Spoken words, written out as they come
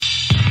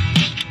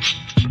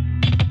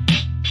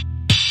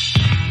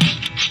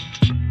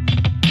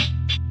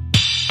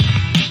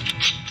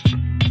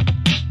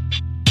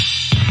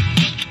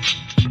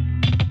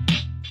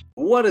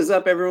What is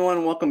up,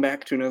 everyone? Welcome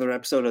back to another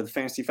episode of the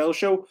Fantasy Fellow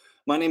Show.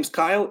 My name's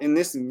Kyle. In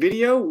this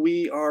video,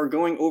 we are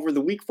going over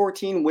the Week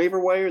 14 waiver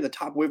wire, the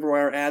top waiver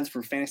wire ads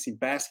for fantasy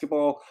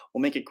basketball.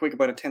 We'll make it quick,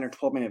 about a 10 or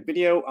 12-minute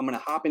video. I'm going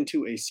to hop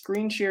into a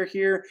screen share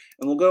here,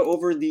 and we'll go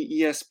over the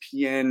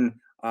ESPN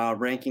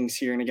rankings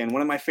here. And again,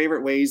 one of my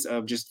favorite ways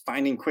of just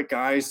finding quick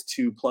guys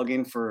to plug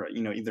in for,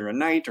 either a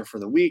night or for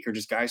the week or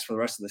just guys for the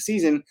rest of the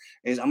season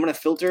is I'm going to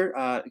filter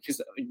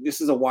because this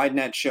is a wide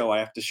net show. I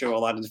have to show a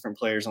lot of different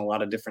players and a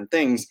lot of different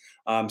things.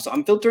 So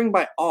I'm filtering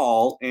by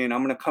all, and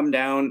I'm going to come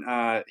down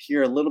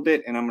here a little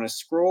bit, and I'm going to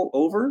scroll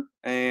over,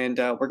 and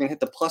we're going to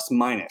hit the plus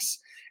minus.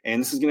 And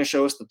this is going to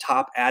show us the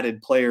top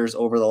added players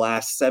over the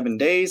last 7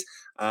 days.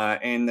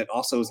 And that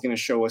also is going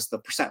to show us the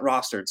percent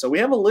rostered. So we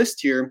have a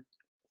list here.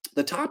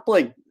 The top,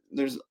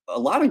 there's a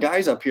lot of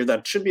guys up here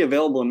that should be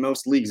available in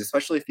most leagues,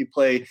 especially if you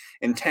play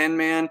in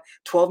 10-man.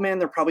 12-man,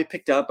 they're probably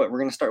picked up, but we're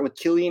going to start with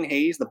Killian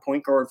Hayes, the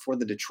point guard for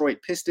the Detroit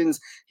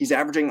Pistons. He's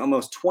averaging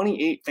almost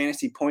 28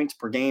 fantasy points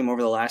per game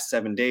over the last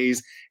 7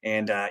 days,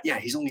 and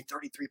he's only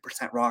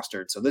 33%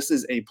 rostered. So this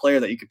is a player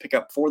that you could pick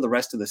up for the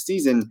rest of the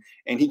season,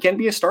 and he can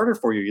be a starter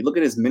for you. You look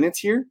at his minutes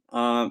here,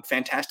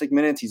 fantastic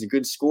minutes. He's a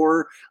good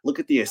scorer. Look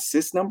at the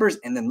assist numbers,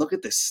 and then look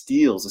at the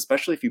steals,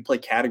 especially if you play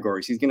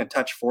categories. He's going to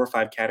touch 4 or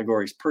 5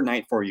 categories per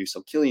night for you.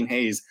 So Killian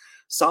Hayes,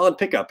 solid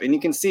pickup. And you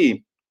can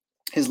see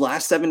his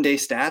last 7-day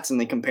stats, and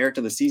they compare it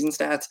to the season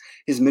stats.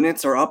 His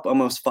minutes are up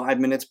almost 5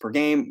 minutes per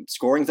game.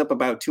 Scoring's up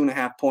about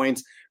 2.5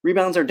 points.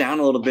 Rebounds are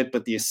down a little bit,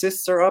 but the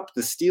assists are up,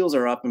 the steals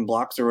are up, and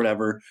blocks or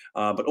whatever.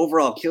 But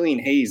overall, Killian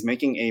Hayes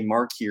making a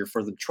mark here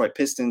for the Detroit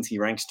Pistons. He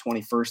ranks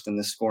 21st in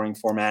this scoring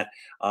format.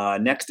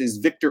 Next is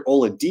Victor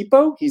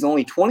Oladipo. He's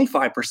only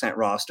 25%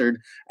 rostered,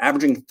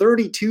 averaging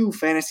 32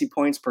 fantasy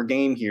points per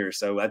game here.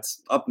 So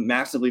that's up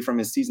massively from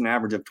his season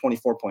average of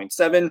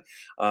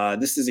 24.7.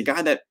 This is a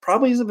guy that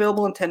probably is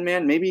available in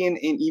 10-man, maybe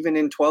even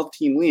in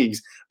 12-team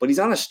leagues, but he's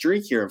on a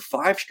streak here of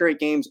 5 straight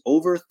games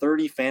over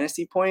 30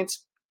 fantasy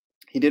points.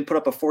 He did put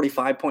up a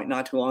 45 point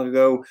not too long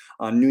ago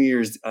on New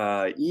Year's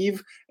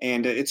Eve,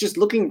 and it's just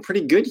looking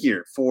pretty good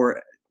here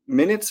for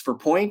minutes, for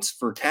points,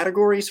 for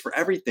categories, for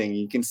everything.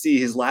 You can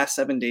see his last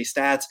 7-day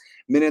stats.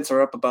 Minutes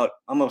are up about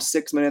almost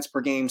 6 minutes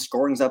per game.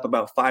 Scoring's up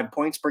about 5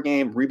 points per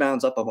game.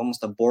 Rebounds up of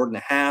almost a board and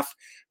a half.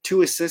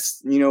 2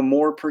 assists,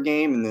 more per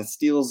game, and the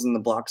steals and the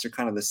blocks are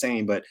kind of the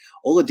same. But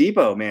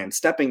Oladipo, man,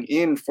 stepping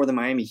in for the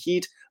Miami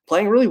Heat,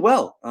 playing really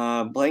well,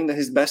 playing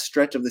his best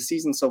stretch of the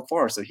season so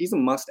far. So he's a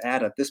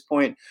must-add at this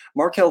point.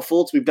 Markelle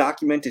Fultz, we've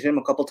documented him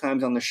a couple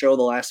times on the show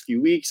the last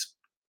few weeks.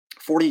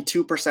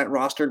 42%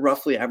 rostered,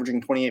 roughly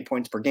averaging 28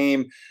 points per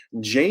game.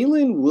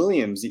 Jalen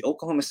Williams, the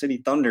Oklahoma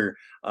City Thunder,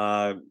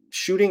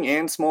 shooting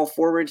and small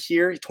forward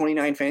here,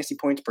 29 fantasy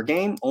points per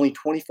game, only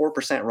 24%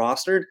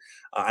 rostered.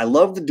 I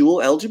love the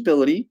dual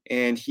eligibility,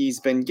 and he's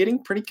been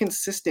getting pretty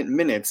consistent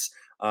minutes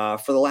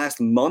for the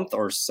last month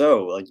or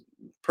so. Like,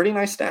 pretty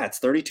nice stats,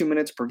 32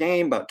 minutes per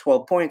game, about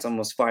 12 points,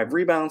 almost 5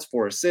 rebounds,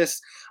 4 assists,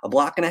 a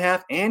block and a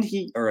half,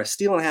 or a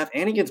steal and a half,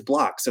 and he gets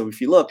blocked. So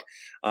if you look,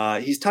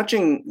 he's got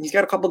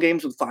a couple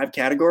games with 5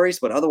 categories,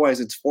 but otherwise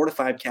it's 4 to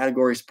 5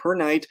 categories per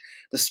night.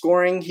 The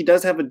scoring, he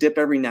does have a dip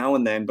every now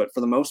and then, but for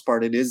the most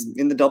part, it is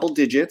in the double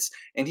digits,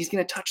 and he's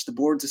going to touch the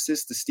boards,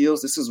 assists, the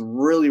steals. This is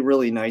really,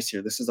 really nice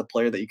here. This is a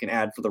player that you can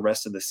add for the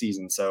rest of the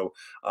season. So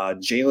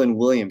Jalen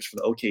Williams for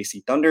the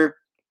OKC Thunder.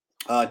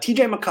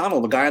 TJ McConnell,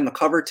 the guy on the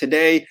cover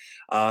today,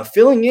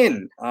 filling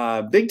in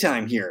big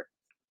time here.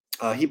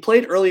 He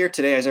played earlier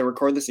today as I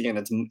record this.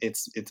 Again,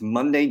 it's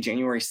Monday,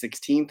 January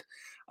 16th.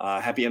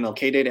 Happy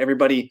MLK Day to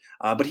everybody.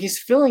 But he's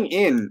filling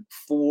in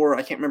for,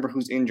 I can't remember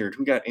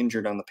who got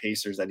injured on the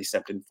Pacers that he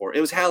stepped in for. It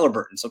was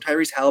Halliburton. So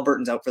Tyrese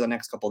Halliburton's out for the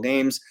next couple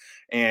games.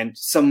 And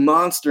some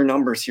monster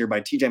numbers here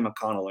by TJ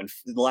McConnell. In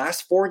the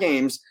last 4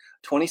 games,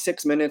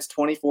 26 minutes,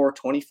 24,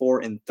 24,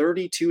 and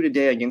 32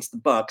 today against the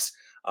Bucks.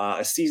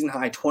 A season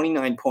high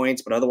 29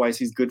 points, but otherwise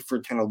he's good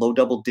for kind of low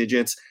double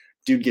digits.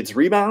 Dude gets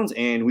rebounds,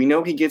 and we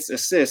know he gets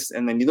assists.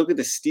 And then you look at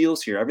the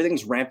steals here,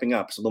 everything's ramping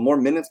up. So the more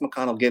minutes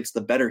McConnell gets,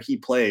 the better he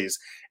plays.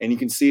 And you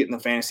can see it in the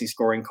fantasy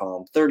scoring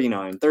column,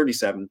 39,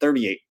 37,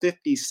 38,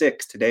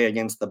 56 today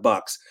against the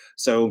Bucks.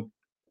 So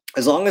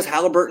as long as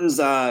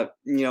Halliburton's, out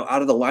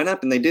of the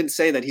lineup, and they did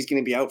say that he's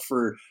going to be out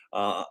for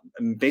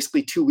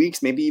basically 2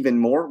 weeks, maybe even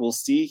more. We'll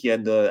see. He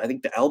had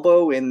the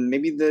elbow and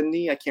maybe the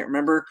knee. I can't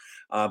remember.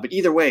 But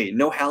either way,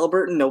 no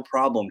Halliburton, no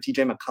problem.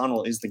 TJ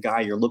McConnell is the guy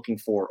you're looking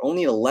for.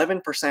 Only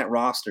 11%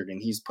 rostered,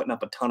 and he's putting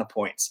up a ton of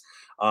points.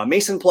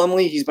 Mason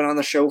Plumlee, he's been on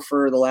the show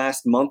for the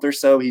last month or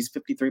so. He's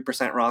 53%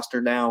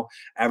 rostered now,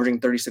 averaging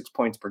 36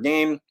 points per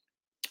game.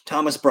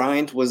 Thomas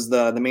Bryant was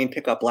the main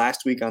pickup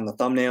last week on the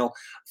thumbnail.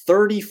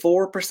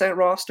 34%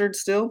 rostered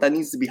still. That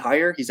needs to be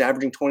higher. He's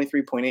averaging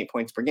 23.8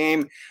 points per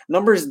game.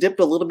 Numbers dipped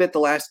a little bit the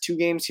last 2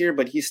 games here,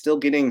 but he's still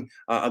getting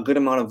a good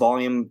amount of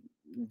volume,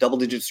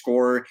 double-digit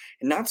scorer,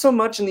 and not so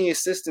much in the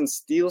assist and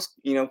steals,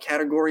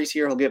 categories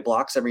here. He'll get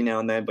blocks every now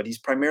and then, but he's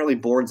primarily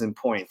boards and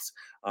points.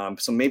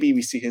 So maybe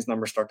we see his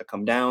numbers start to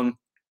come down.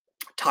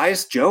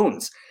 Tyus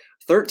Jones,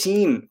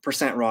 13%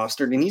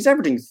 rostered, and he's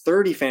averaging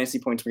 30 fantasy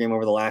points per game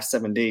over the last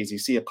 7 days. You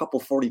see a couple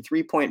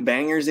 43-point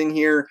bangers in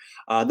here.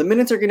 The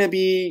minutes are going to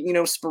be,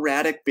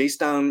 sporadic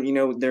based on,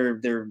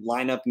 their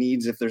lineup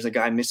needs. If there's a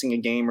guy missing a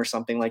game or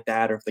something like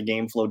that, or if the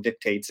game flow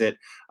dictates it.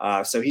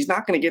 So he's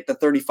not going to get the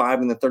 35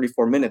 and the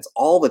 34 minutes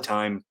all the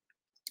time.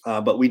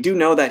 But we do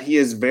know that he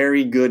is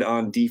very good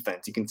on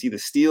defense. You can see the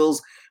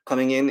steals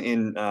coming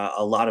in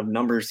a lot of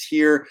numbers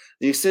here.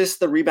 The assists,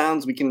 the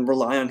rebounds, we can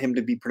rely on him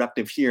to be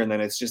productive here. And then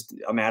it's just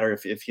a matter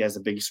if he has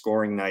a big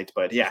scoring night.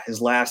 But yeah,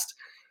 his last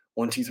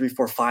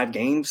 5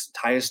 games,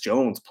 Tyus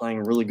Jones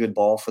playing really good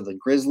ball for the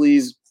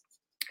Grizzlies.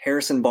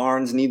 Harrison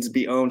Barnes needs to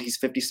be owned. He's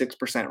 56%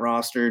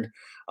 rostered.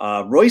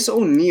 Royce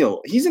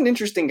O'Neal, he's an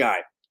interesting guy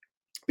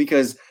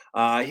because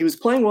he was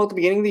playing well at the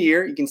beginning of the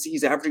year. You can see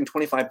he's averaging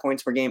 25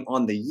 points per game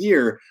on the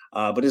year,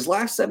 but his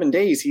last 7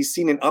 days, he's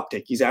seen an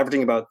uptick. He's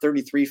averaging about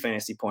 33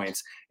 fantasy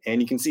points,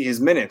 and you can see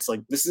his minutes.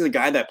 Like, this is a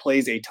guy that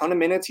plays a ton of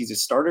minutes. He's a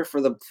starter for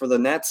the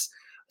Nets,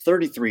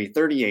 33,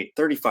 38,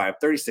 35,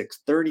 36,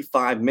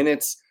 35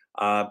 minutes.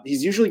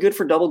 He's usually good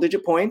for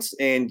double-digit points,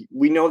 and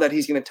we know that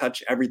he's going to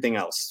touch everything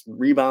else: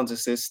 rebounds,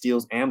 assists,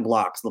 steals, and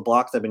blocks. The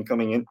blocks have been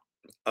coming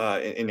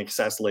in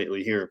excess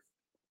lately here.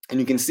 And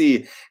you can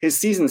see his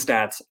season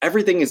stats,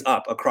 everything is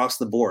up across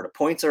the board.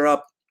 Points are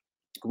up,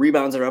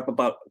 rebounds are up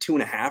about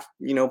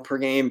 2.5, per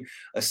game.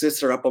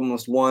 Assists are up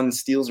almost 1,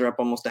 steals are up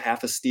almost a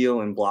half a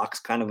steal, and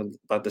blocks kind of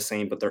about the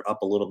same, but they're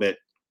up a little bit.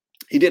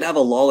 He did have a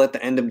lull at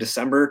the end of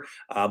December,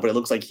 but it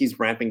looks like he's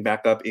ramping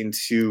back up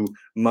into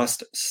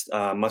must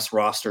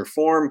roster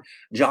form.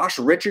 Josh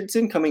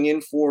Richardson coming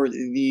in for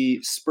the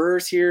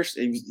Spurs here.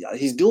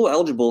 He's dual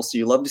eligible, so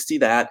you love to see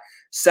that.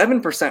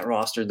 7%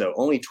 rostered though,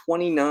 only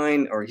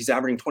 29, or he's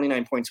averaging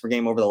 29 points per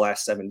game over the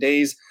last 7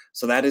 days.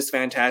 So that is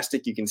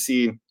fantastic. You can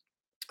see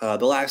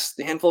the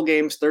last handful of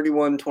games,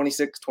 31,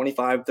 26,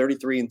 25,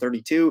 33, and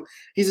 32.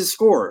 He's a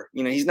scorer.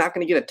 He's not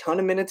going to get a ton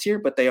of minutes here,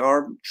 but they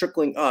are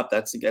trickling up.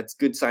 That's a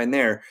good sign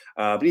there.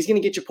 But he's going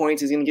to get you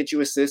points. He's going to get you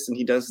assists, and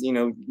he does,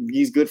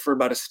 he's good for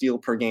about a steal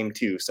per game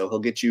too. So he'll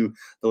get you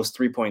those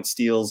 3-point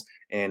steals.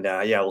 And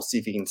we'll see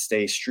if he can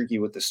stay streaky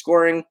with the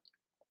scoring.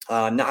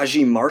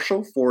 Najee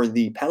Marshall for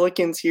the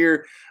Pelicans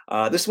here.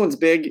 This one's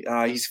big.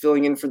 He's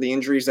filling in for the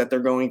injuries that they're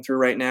going through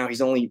right now.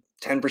 He's only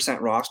 10%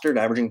 rostered,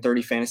 averaging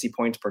 30 fantasy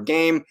points per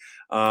game.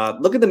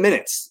 Look at the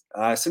minutes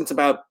since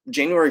about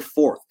January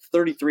 4th,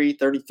 33,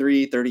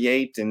 33,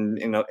 38,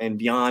 and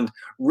beyond.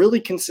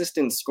 Really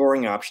consistent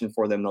scoring option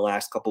for them the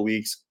last couple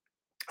weeks.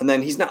 And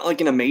then he's not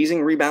like an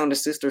amazing rebound,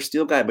 assist, or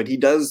steal guy, but he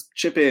does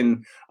chip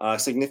in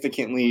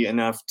significantly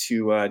enough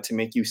to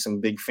make you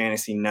some big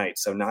fantasy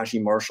nights. So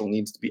Najee Marshall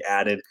needs to be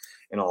added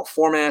in all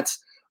formats.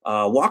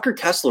 Walker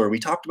Kessler, we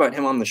talked about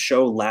him on the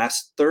show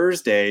last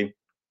Thursday.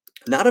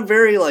 Not a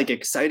very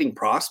exciting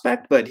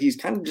prospect, but he's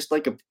kind of just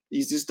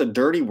he's just a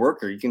dirty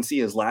worker. You can see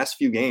his last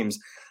few games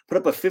put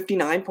up a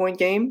 59-point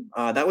game.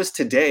 That was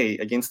today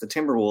against the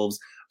Timberwolves,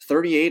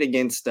 38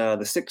 against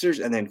the Sixers,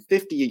 and then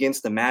 50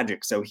 against the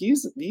Magic. So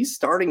he's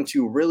starting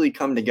to really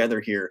come together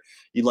here.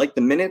 You like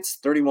the minutes,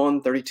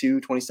 31, 32,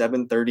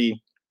 27,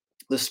 30.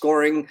 The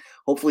scoring,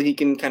 hopefully he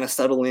can kind of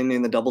settle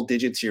in the double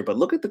digits here. But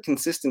look at the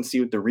consistency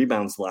with the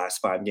rebounds the last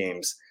 5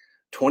 games.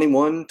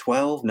 21,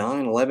 12,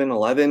 9, 11,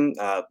 11.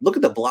 Look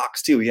at the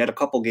blocks too. He had a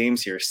couple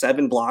games here,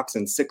 7 blocks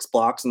and 6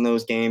 blocks in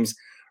those games.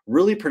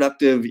 Really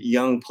productive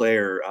young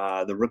player.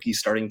 The rookie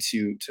starting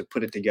to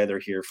put it together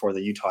here for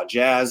the Utah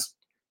Jazz.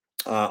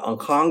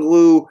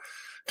 Okongwu,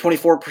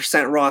 24%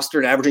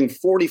 rostered, averaging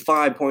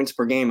 45 points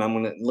per game. I'm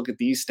going to look at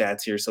these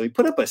stats here. So he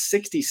put up a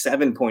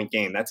 67-point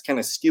game. That's kind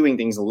of skewing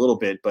things a little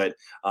bit. But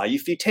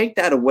if you take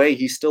that away,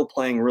 he's still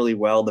playing really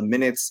well. The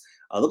minutes,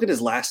 look at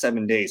his last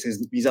 7 days.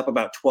 He's up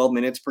about 12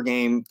 minutes per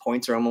game.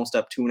 Points are almost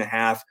up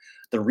 2.5.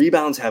 The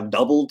rebounds have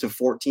doubled to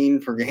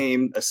 14 per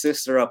game.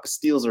 Assists are up.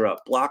 Steals are up.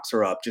 Blocks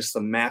are up. Just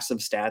some massive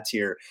stats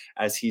here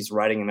as he's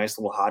riding a nice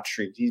little hot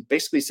streak. He's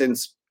basically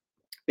since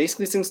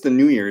the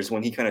New Year's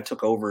when he kind of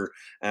took over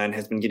and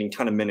has been getting a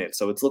ton of minutes.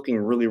 So it's looking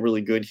really,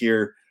 really good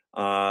here.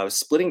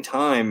 Splitting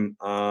time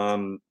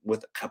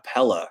with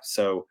Capella.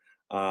 So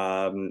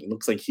it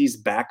looks like he's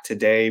back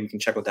today. We can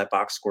check out that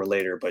box score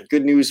later. But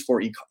good news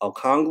for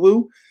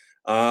Okongwu.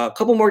 A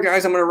couple more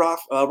guys I'm going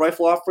to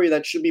rifle off for you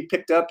that should be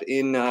picked up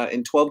in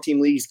 12-team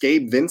leagues.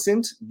 Gabe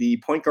Vincent,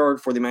 the point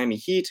guard for the Miami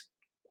Heat.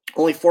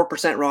 Only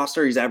 4%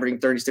 roster. He's averaging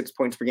 36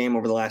 points per game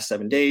over the last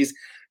 7 days.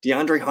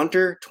 DeAndre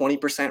Hunter, 20%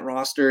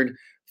 rostered.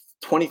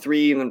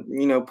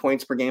 23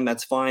 points per game,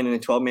 that's fine. In a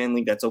 12-man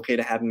league, that's okay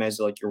to have him as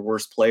your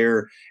worst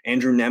player.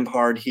 Andrew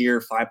Nembhard here,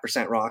 5%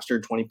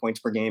 rostered, 20 points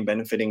per game,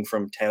 benefiting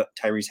from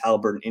Tyrese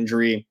Halliburton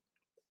injury.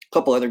 A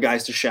couple other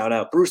guys to shout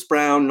out: Bruce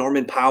Brown,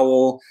 Norman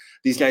Powell.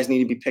 These guys need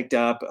to be picked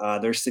up.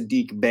 There's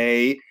Sadiq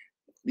Bey.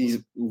 He's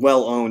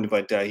well owned,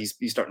 but he's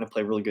starting to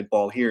play really good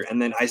ball here. And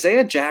then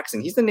Isaiah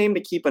Jackson, he's the name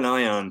to keep an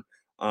eye on.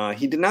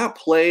 He didn't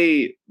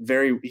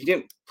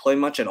play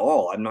much at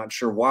all. I'm not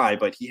sure why,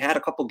 but he had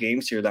a couple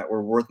games here that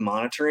were worth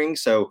monitoring.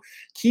 So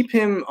keep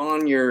him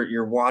on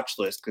your watch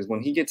list, because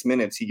when he gets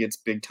minutes, he gets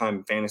big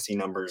time fantasy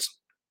numbers.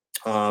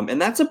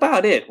 And that's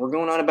about it. We're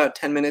going on about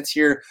 10 minutes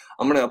here.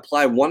 I'm going to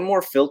apply one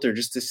more filter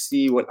just to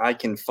see what I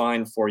can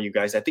find for you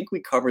guys. I think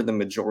we covered the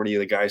majority of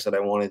the guys that I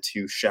wanted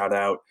to shout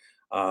out.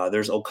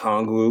 There's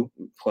Okongwu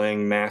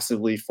playing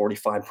massively,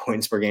 45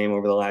 points per game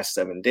over the last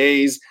 7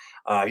 days.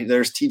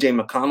 There's TJ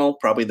McConnell,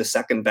 probably the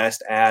second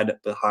best ad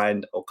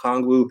behind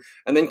Okongwu.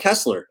 And then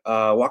Kessler,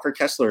 Walker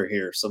Kessler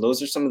here. So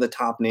those are some of the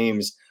top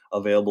names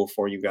available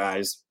for you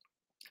guys.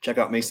 Check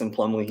out Mason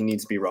Plumlee. He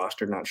needs to be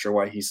rostered. Not sure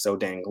why he's so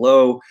dang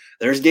low.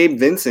 There's Gabe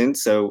Vincent.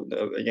 So,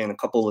 again, a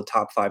couple of the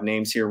top 5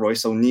 names here.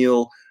 Royce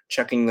O'Neal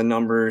checking the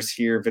numbers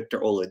here. Victor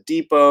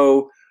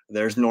Oladipo.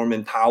 There's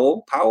Norman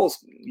Powell.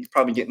 He's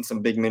probably getting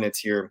some big minutes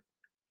here.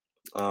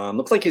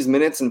 Looks like his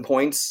minutes and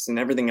points and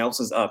everything else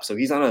is up. So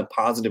he's on a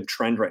positive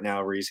trend right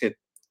now where he's hit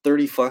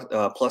 30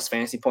 plus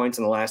fantasy points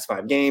in the last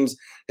 5 games.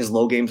 His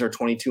low games are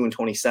 22 and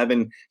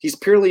 27. He's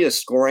purely a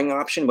scoring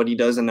option, but he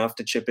does enough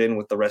to chip in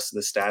with the rest of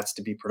the stats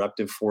to be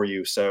productive for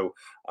you. So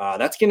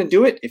that's going to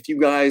do it. If you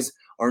guys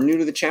are new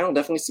to the channel,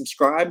 definitely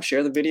subscribe,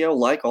 share the video,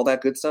 like, all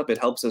that good stuff. It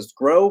helps us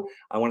grow.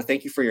 I want to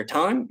thank you for your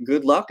time.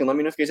 Good luck, and let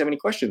me know if you guys have any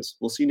questions.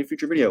 We'll see you in a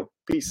future video.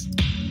 Peace.